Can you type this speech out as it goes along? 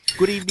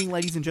Good evening,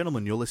 ladies and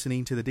gentlemen. You're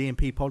listening to the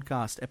DNP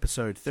podcast,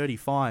 episode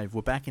 35.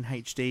 We're back in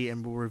HD,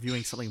 and we're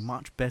reviewing something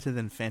much better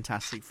than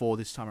Fantastic Four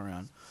this time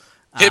around.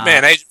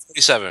 Hitman, Agent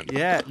 47.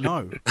 Yeah,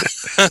 no.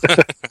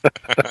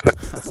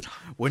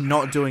 We're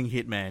not doing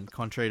Hitman,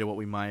 contrary to what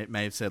we may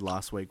have said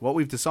last week. What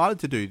we've decided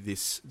to do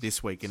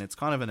this week, and it's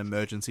kind of an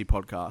emergency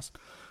podcast,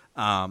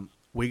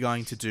 we're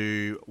going to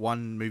do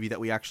one movie that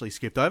we actually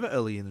skipped over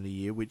early in the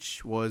year,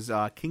 which was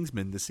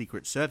Kingsman, The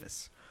Secret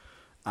Service.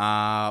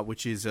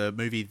 Which is a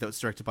movie that was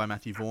directed by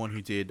Matthew Vaughn,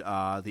 who did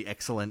the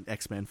excellent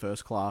X-Men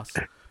First Class.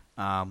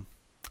 I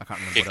can't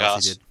remember what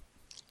else he did.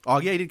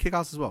 Oh, yeah, he did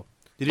Kick-Ass as well.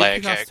 Did he do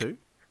Kick-Ass too?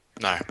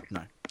 No.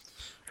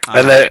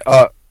 And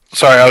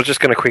sorry, I was just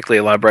going to quickly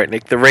elaborate,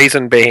 Nick. The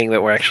reason being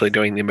that we're actually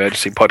doing the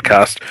emergency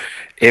podcast,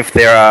 if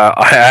there are...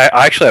 I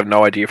actually have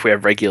no idea if we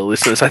have regular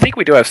listeners. I think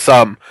we do have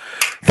some.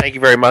 Thank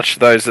you very much to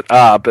those that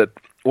are, but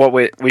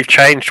we've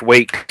changed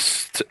weeks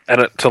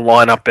to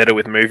line up better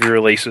with movie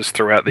releases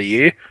throughout the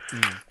year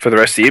for the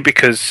rest of the year,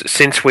 because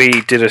since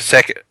we did a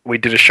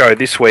show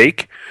this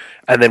week,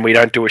 and then we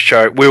don't do a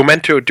show. We were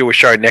meant to do a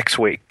show next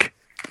week,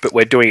 but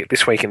we're doing it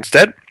this week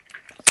instead.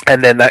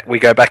 And then we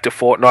go back to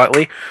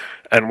fortnightly,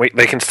 and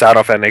they can start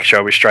off our next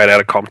show with Straight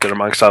Outta Compton,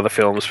 amongst other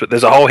films. But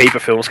there's a whole heap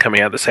of films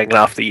coming out the second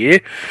half of the year,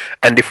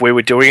 and if we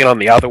were doing it on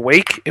the other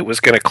week, it was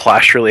going to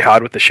clash really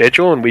hard with the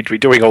schedule, and we'd be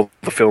doing all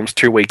the films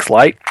 2 weeks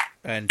late.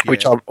 And,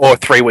 yeah. Or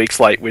 3 weeks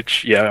late,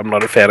 which I'm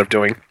not a fan of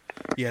doing.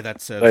 Yeah,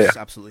 there's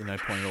absolutely no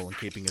point at all in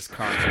keeping us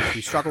current, which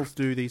we struggle to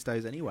do these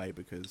days anyway,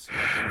 because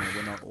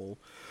we're not all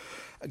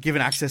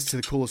given access to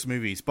the coolest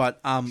movies. But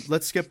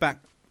let's get back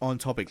on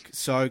topic.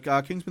 So,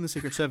 Kingsman: The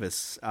Secret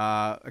Service,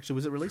 actually,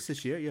 was it released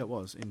this year? Yeah, it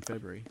was in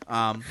February.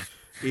 I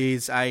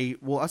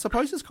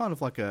suppose it's kind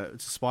of like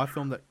it's a spy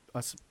film that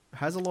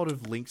has a lot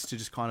of links to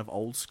just kind of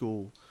old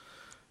school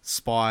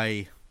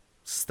spy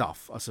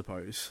stuff, I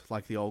suppose,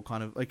 like the old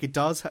kind of, like, it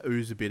does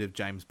ooze a bit of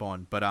James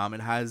Bond, but it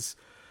has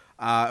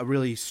a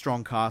really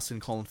strong cast in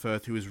Colin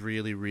Firth, who is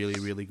really, really,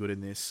 really good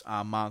in this.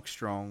 Mark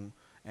Strong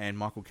and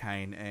Michael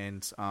Caine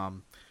and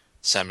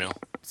Samuel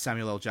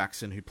L.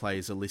 Jackson, who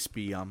plays a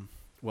lispy,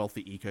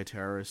 wealthy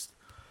eco-terrorist,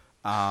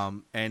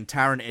 and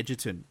Taron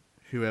Egerton,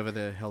 whoever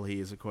the hell he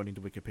is, according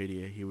to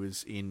Wikipedia.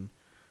 He's in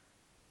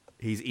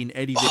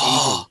Eddie the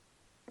Eagle.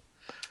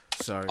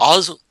 So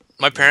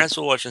my parents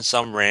were watching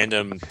some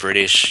random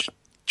British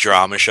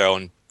drama show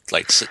on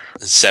like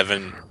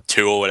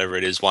 7/2 or whatever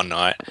it is one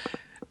night,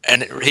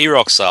 and he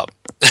rocks up.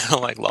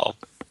 I'm like, lol.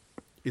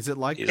 Is it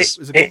like he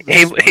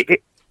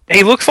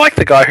looks like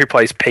the guy who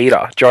plays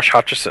Peter, Josh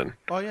Hutcherson.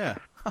 Oh yeah.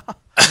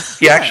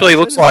 He actually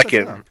looks like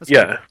him.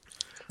 Yeah.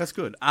 That's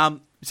good.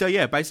 So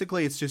yeah,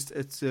 basically it's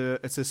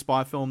a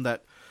spy film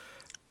that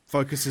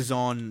focuses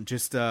on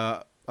just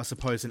I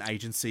suppose an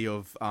agency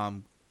of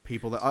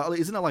people that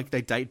isn't it like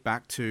they date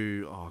back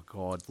to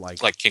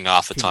like King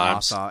Arthur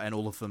times, and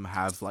all of them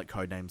have like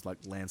code names like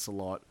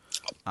Lancelot.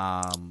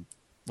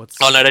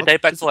 They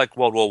date back to like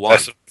World War I.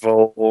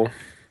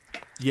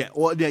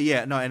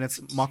 Yeah, no, and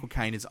it's Michael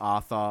Caine is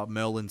Arthur,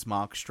 Merlin's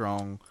Mark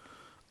Strong,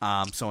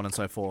 so on and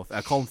so forth.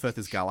 Colin Firth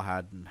is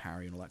Galahad and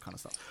Harry and all that kind of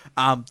stuff.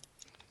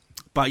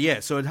 But yeah,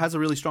 so it has a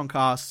really strong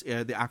cast.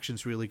 The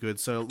action's really good.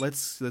 So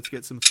let's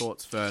get some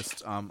thoughts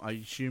first.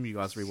 I assume you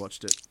guys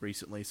rewatched it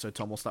recently. So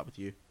Tom, we'll start with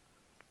you.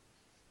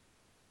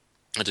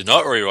 I did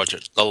not rewatch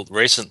it. The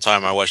recent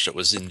time I watched it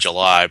was in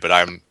July, but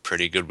I'm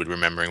pretty good with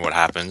remembering what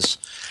happens.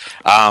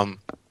 It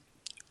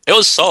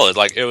was solid.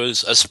 Like, it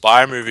was a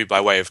spy movie by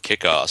way of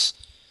Kick-Ass.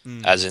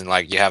 As in,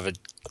 like, they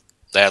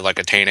had like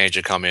a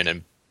teenager come in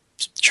and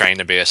train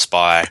to be a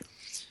spy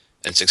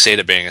and succeed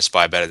at being a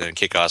spy better than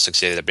Kick-Ass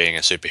succeeded at being a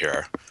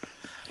superhero.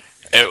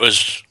 It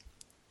was,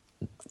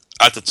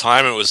 at the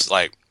time, it was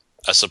like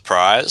a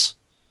surprise.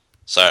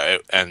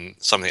 And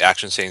some of the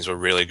action scenes were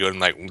really good, and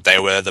like they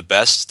were the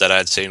best that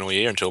I'd seen all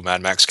year until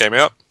Mad Max came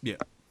out. Yeah,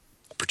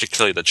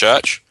 particularly the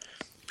church,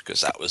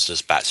 because that was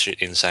just batshit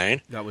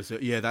insane. That was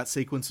it. Yeah, that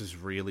sequence is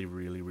really,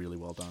 really, really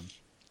well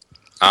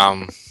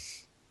done.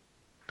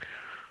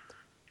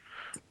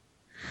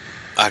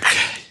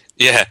 Okay,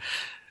 yeah,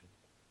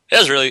 it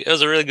was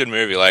a really good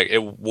movie. Like,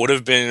 it would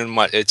have been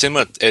it's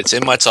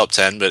in my top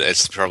 10, but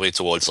it's probably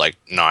towards like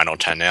 9 or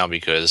 10 now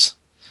because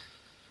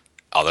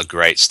other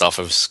great stuff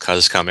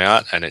has come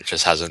out, and it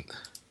just hasn't.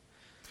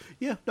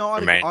 Yeah, no,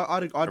 I'd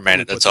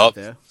remain at the top.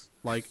 There.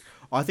 Like,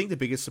 I think the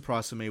biggest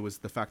surprise for me was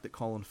the fact that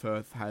Colin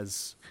Firth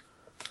has,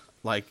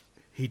 like,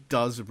 he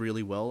does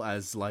really well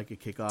as like a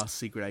kick-ass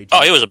secret agent.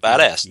 Oh, he was a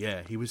badass.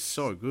 Yeah, he was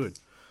so good,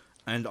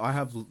 and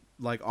I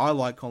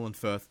like Colin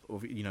Firth.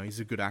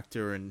 He's a good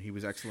actor, and he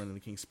was excellent in The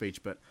King's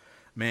Speech. But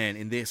man,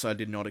 in this, I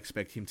did not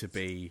expect him to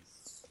be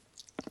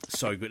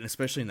so good, and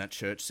especially in that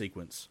church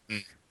sequence.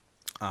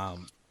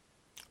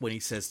 When he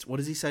says, what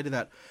does he say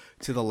to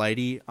the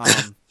lady?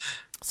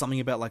 Something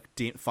about like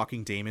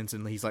fucking demons,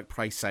 and he's like,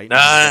 pray Satan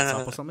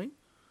or something.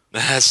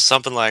 It's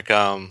something like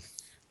I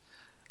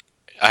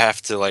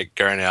have to like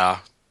go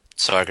now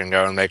so I can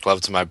go and make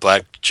love to my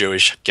black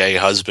Jewish gay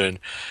husband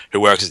who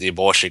works at the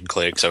abortion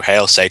clinic. So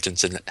hail Satan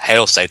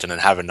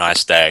and have a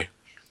nice day.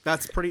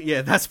 That's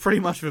pretty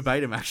much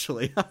verbatim,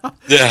 actually.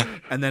 Yeah.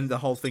 And then the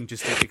whole thing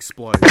just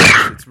explodes.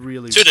 It's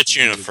really To the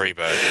tune really of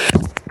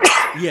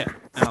Freebird. Yeah.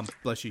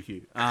 Bless you,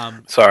 Hugh.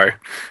 Sorry.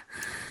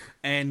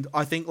 And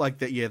I think like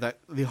that. Yeah, that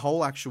the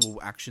whole actual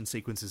action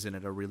sequences in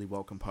it are really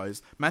well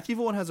composed. Matthew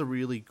Vaughn has a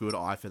really good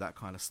eye for that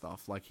kind of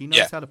stuff. Like he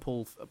knows how to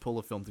pull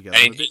a film together.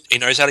 And he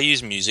knows how to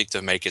use music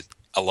to make it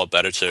a lot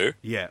better too.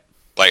 Yeah.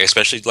 Like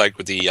especially like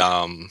with the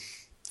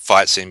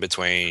fight scene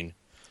between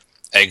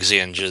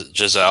Eggsy and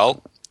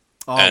Giselle.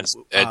 Oh, and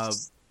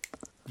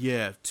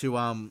yeah. To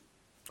I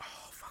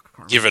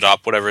can't Give It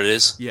Up, whatever it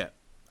is. Yeah.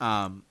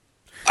 I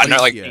know,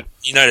 like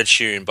you know the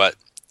tune, but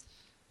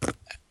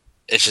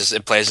it's just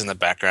it plays in the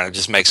background. It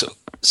just makes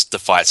the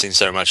fight scene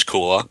so much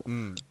cooler.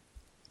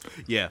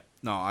 Yeah.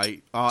 No,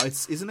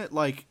 isn't it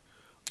like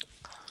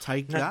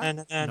Take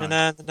That?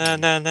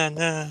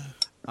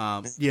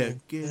 Yeah.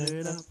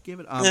 Give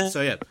it up.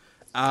 So yeah.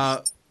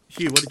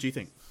 Hugh, what did you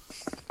think?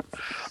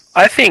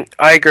 I think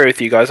I agree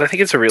with you guys. I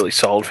think it's a really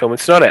solid film.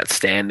 It's not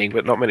outstanding,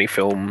 but not many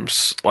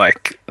films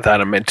like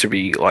that are meant to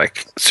be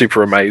like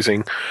super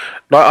amazing.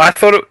 No, I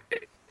thought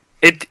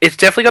it's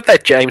definitely got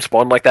that James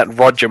Bond, like that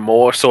Roger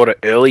Moore sort of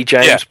early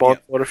James Bond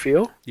sort of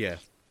feel. Yeah,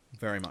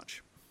 very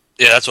much.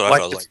 Yeah, that's what I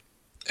felt like.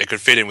 It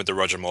could fit in with the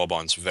Roger Moore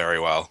Bonds very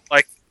well.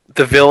 Like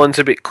the villain's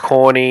a bit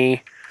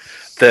corny.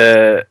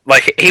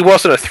 He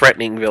wasn't a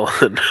threatening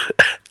villain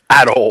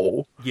at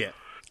all. Yeah,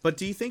 but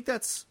do you think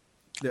that's...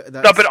 No,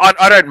 but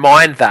I don't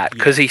mind that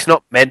because he's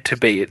not meant to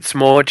be. It's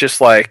more just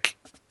like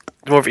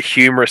more of a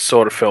humorous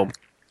sort of film.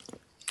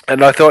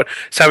 And I thought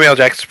Samuel L.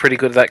 Jackson's pretty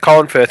good at that.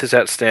 Colin Firth is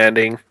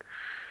outstanding.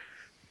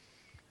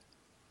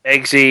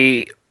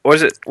 Eggsy,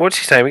 what's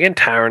his name again?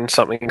 Taron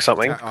something.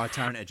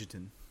 Taron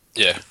Egerton.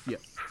 Yeah. Yeah.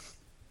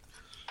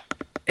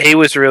 He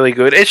was really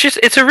good.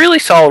 It's a really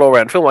solid all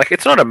round film. Like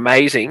it's not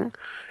amazing.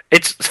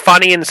 It's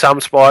funny in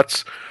some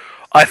spots.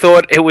 I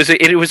thought it was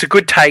a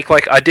good take.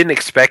 Like I didn't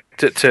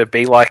expect it to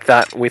be like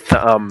that with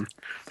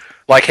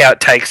like how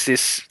it takes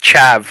this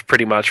chav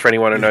pretty much for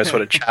anyone who knows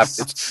what a chav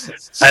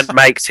is and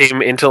makes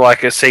him into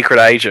like a secret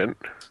agent.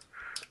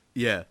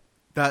 Yeah,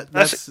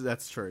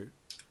 that's true.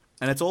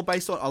 And it's all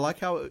based on. I like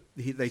how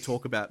they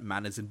talk about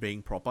manners and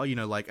being proper. You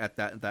know, like at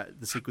that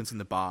the sequence in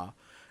the bar,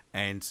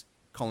 and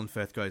Colin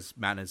Firth goes,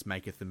 "Manners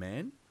maketh the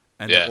man."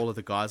 And all of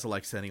the guys are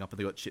like standing up and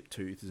they got chipped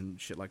teeth and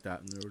shit like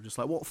that, and they were just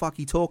like, "What the fuck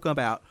are you talking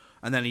about?"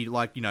 And then he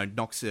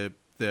knocks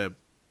the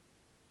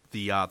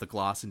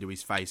glass into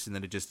his face, and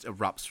then it just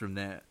erupts from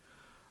there.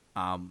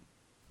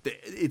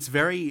 It's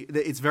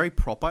very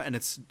proper, and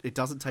it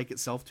doesn't take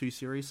itself too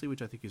seriously,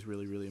 which I think is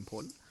really really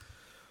important.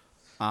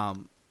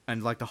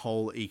 And like the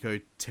whole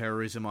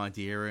eco-terrorism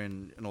idea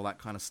and all that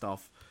kind of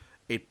stuff,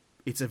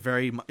 it's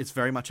very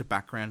much a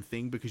background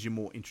thing because you're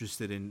more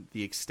interested in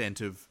the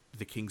extent of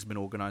the Kingsman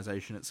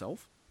organization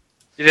itself.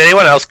 Did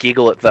anyone else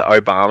giggle at the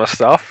Obama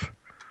stuff?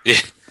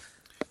 Yeah.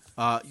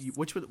 What?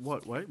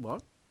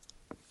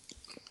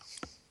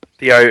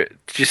 Did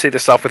you see the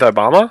stuff with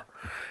Obama?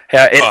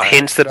 How it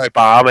hints that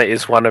Obama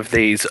is one of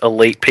these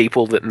elite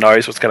people that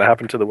knows what's going to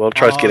happen to the world,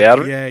 tries to get out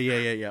of it.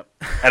 Yeah.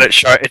 And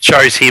it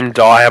shows him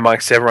die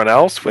amongst everyone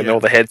else when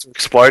all the heads are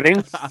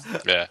exploding.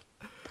 Yeah.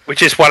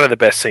 Which is one of the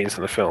best scenes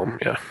in the film,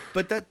 yeah.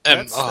 But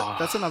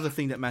that's another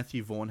thing that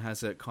Matthew Vaughn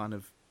has a kind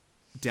of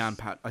down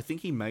pat. I think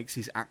he makes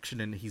his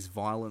action and his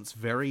violence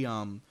very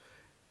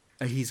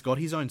he's got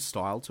his own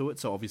style to it.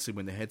 So obviously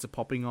when the heads are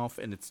popping off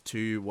and it's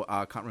to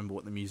I can't remember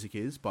what the music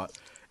is, but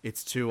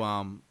it's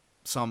to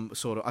some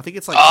sort of, I think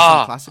it's like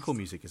some classical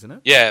music, isn't it?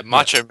 Yeah,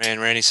 Macho Man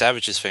Randy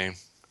Savage's theme.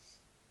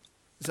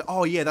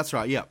 Oh yeah, that's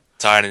right. Yeah.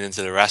 Tying it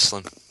into the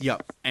wrestling.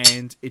 Yep,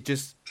 and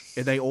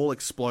they all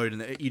explode,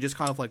 and you just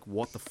kind of like,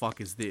 what the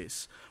fuck is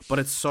this? But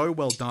it's so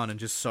well done and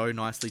just so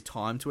nicely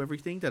timed to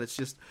everything that it's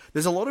just,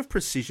 there's a lot of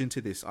precision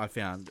to this, I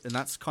found, and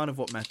that's kind of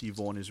what Matthew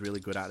Vaughn is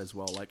really good at as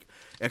well. Like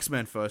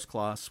X-Men First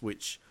Class,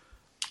 which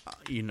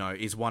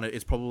is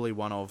probably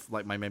one of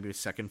like my maybe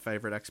second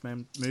favorite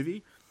X-Men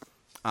movie.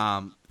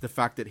 The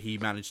fact that he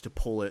managed to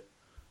pull it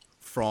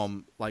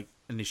from like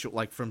initial,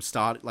 like from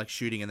start, like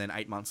shooting, and then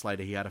 8 months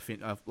later he had a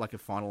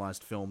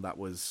finalized film that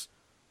was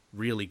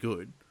really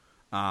good.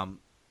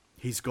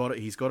 He's got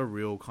a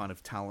real kind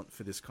of talent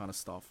for this kind of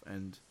stuff,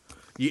 and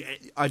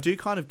I do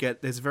kind of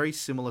get there's very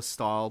similar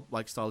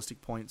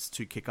stylistic points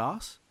to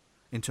Kick-Ass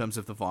in terms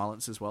of the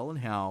violence as well, and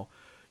how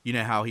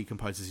he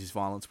composes his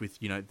violence with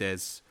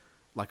there's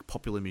like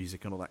popular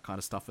music and all that kind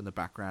of stuff in the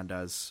background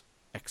as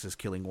X is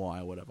killing Y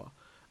or whatever.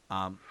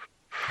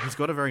 He's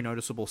got a very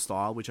noticeable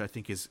style, which I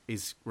think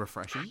is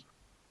refreshing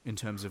in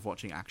terms of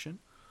watching action.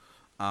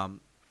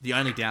 The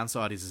only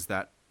downside is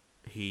that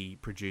he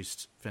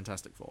produced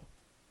Fantastic Four,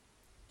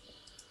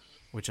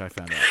 which I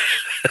found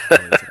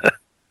out.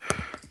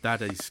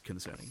 That is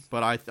concerning,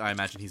 but I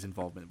imagine his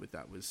involvement with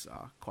that was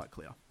quite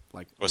clear.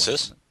 Like, what's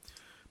this?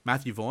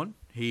 Matthew Vaughn.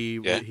 He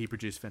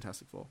produced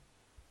Fantastic Four.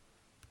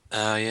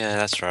 Yeah,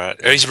 that's right.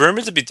 He's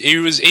rumored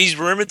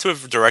to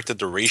have directed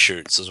the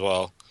reshoots as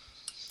well.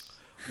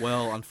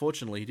 Well,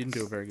 unfortunately, he didn't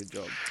do a very good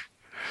job.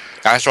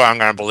 That's why I'm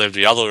going to believe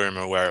the other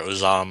rumor where it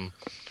was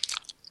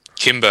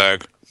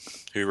Kimberg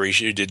who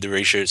did the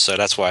reshoot, so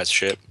that's why it's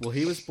shit. Well,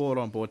 he was brought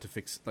on board to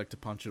to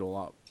punch it all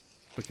up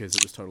because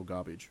it was total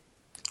garbage.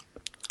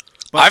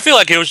 But, I feel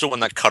like he was the one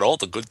that cut all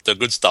the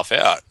good stuff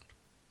out.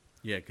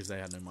 Yeah, because they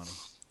had no money.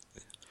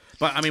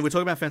 But I mean, we're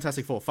talking about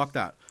Fantastic Four. Fuck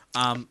that.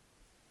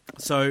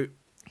 So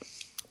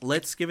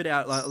let's give it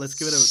out. Let's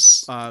give it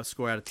a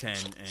score out of 10.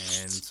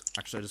 And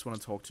actually, I just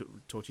want to talk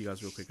to you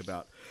guys real quick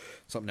about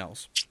something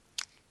else.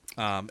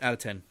 Out of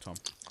 10, Tom.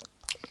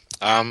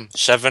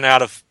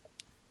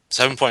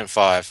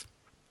 7.5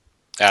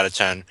 out of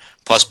 10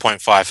 plus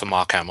 0.5 for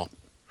Mark Hamill.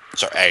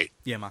 So 8.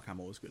 Yeah, Mark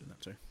Hamill was good in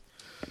that too.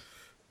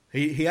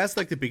 He has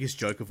like the biggest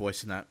Joker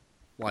voice in that.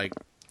 Like,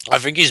 I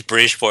think his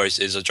British voice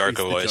is a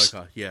Joker voice.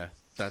 Joker. Yeah,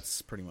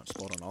 that's pretty much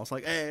spot on. I was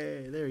like,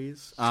 hey, there he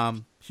is.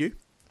 Hugh?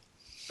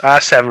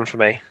 7 for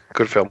me.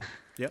 Good film.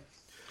 Yep.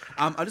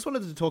 I just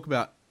wanted to talk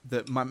about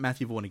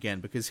Matthew Vaughn again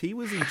because he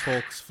was in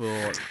talks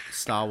for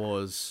Star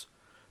Wars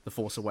The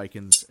Force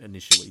Awakens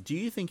initially. Do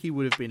you think he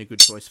would have been a good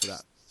choice for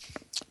that?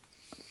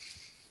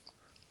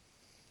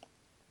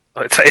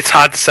 It's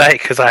hard to say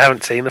because I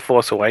haven't seen The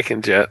Force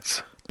Awakens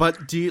yet.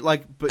 But do you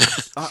like? But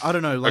I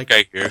don't know. Like,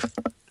 okay, you.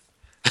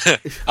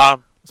 I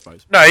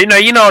suppose. No,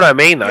 you know what I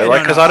mean though.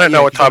 Yeah, because I don't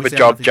know what type of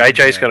job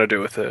JJ's going to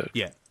do with it.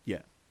 Yeah.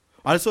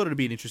 I just thought it'd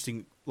be an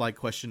interesting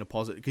question to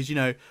posit because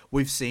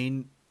we've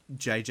seen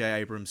J.J.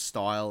 Abrams'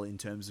 style in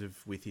terms of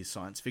with his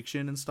science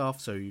fiction and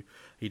stuff, so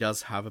he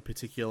does have a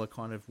particular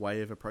kind of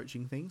way of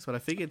approaching things. But I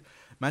figured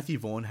Matthew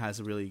Vaughn has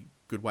a really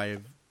good way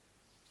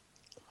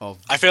of.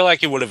 I feel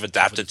like he would have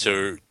adapted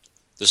to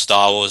the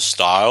Star Wars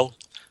style,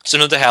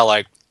 similar to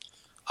how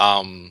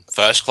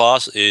First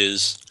Class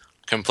is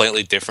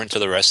completely different to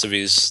the rest of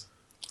his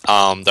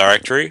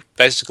directory,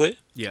 basically.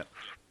 Yeah.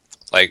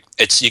 Like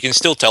you can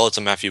still tell it's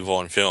a Matthew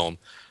Vaughn film,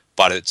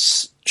 but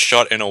it's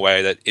shot in a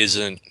way that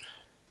isn't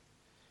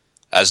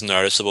as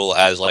noticeable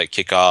as like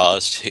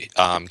Kick-Ass,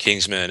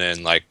 Kingsman,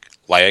 and like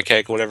Layer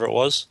Cake, or whatever it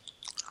was.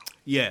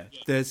 Yeah,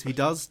 he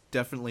does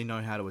definitely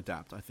know how to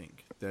adapt. I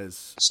think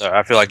So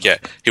I feel like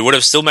he would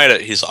have still made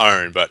it his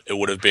own, but it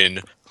would have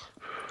been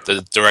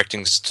the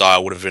directing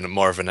style would have been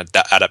more of an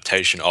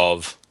adaptation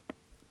of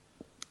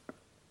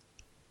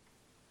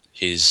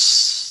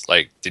his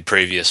the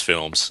previous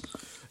films.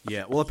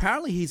 Yeah, well,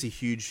 apparently he's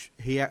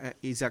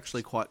he's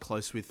actually quite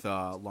close with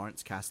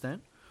Lawrence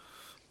Kasdan.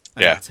 And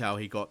that's how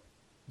he got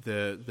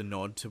the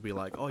nod to be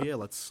like, oh yeah,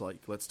 let's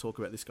talk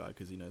about this guy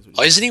because he knows what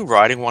he's isn't he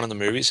writing one of the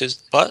movies?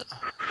 it's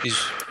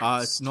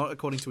not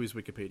according to his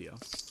Wikipedia.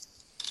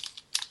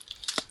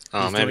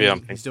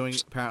 He's doing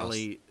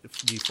apparently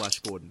new Flash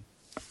Gordon.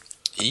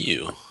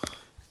 Ew.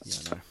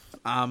 Yeah,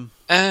 I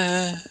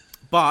know.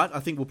 But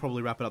I think we'll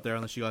probably wrap it up there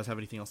unless you guys have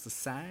anything else to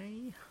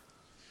say.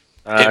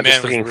 I'm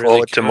just looking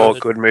forward to more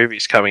good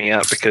movies coming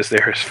out because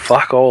there is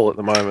fuck all at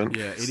the moment.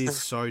 Yeah, it is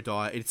so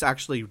dire. It's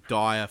actually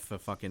dire for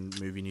fucking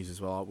movie news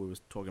as well. We were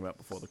talking about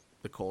before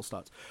the call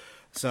starts.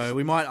 So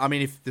we might,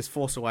 if this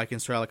Force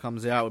Awakens trailer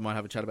comes out, we might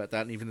have a chat about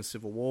that and even the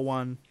Civil War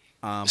one.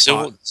 I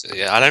feel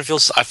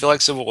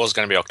like Civil War is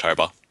going to be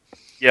October.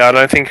 Yeah,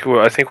 I think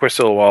we're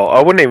still a while. I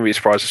wouldn't even be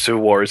surprised if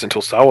Civil War is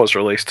until Star Wars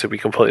released, to be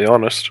completely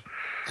honest.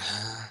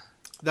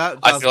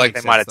 I feel like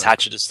they might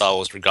attach it to Star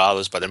Wars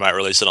regardless, but they might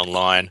release it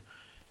online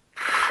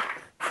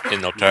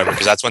in October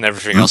because that's when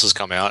everything else has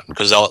come out.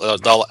 Because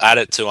they'll add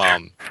it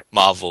to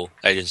Marvel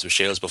Agents of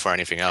S.H.I.E.L.D. before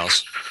anything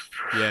else.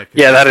 Yeah,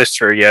 that is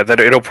true. Yeah, that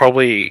it'll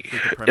probably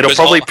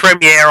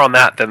premiere on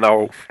that. Then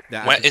they'll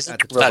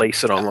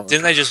release it online.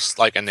 Didn't they just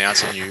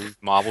announce a new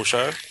Marvel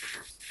show?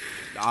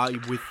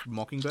 With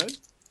Mockingbird.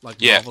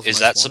 Is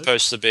that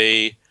supposed to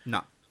be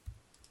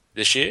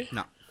this year?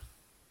 No.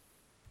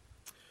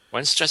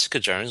 When's Jessica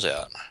Jones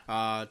out?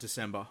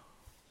 December,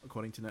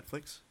 according to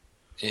Netflix.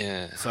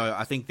 Yeah. So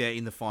I think they're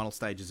in the final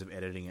stages of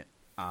editing it.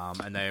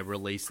 And they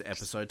released the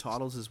episode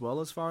titles as well,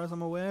 as far as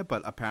I'm aware.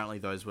 But apparently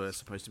those were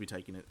supposed to be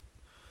taking it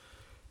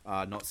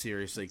not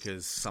seriously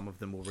because some of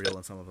them were real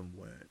and some of them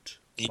weren't.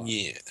 But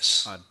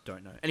yes. I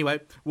don't know. Anyway,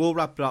 we'll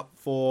wrap it up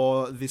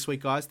for this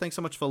week, guys. Thanks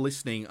so much for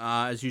listening.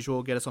 As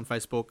usual, get us on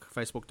Facebook,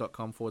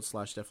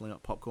 facebook.com/definitely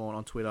not popcorn,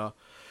 on Twitter.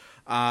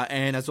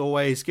 And as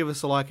always, give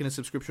us a like and a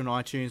subscription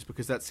on iTunes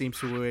because that seems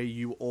to be where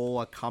you all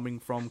are coming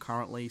from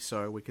currently.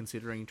 So we're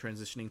considering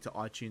transitioning to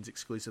iTunes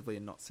exclusively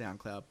and not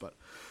SoundCloud, but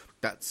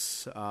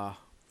that's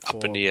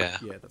up in the air.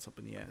 Yeah, that's up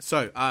in the air.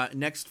 So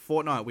next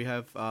fortnight we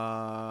have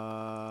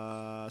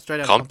Straight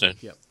Outta Compton.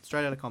 Yep,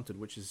 Straight Outta Compton,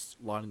 which is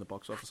lining the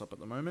box office up at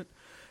the moment,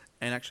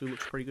 and actually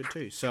looks pretty good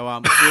too. So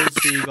we'll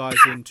see you guys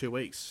in 2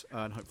 weeks,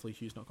 and hopefully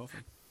Hugh's not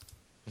coughing.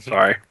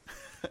 Sorry.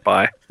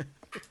 Bye.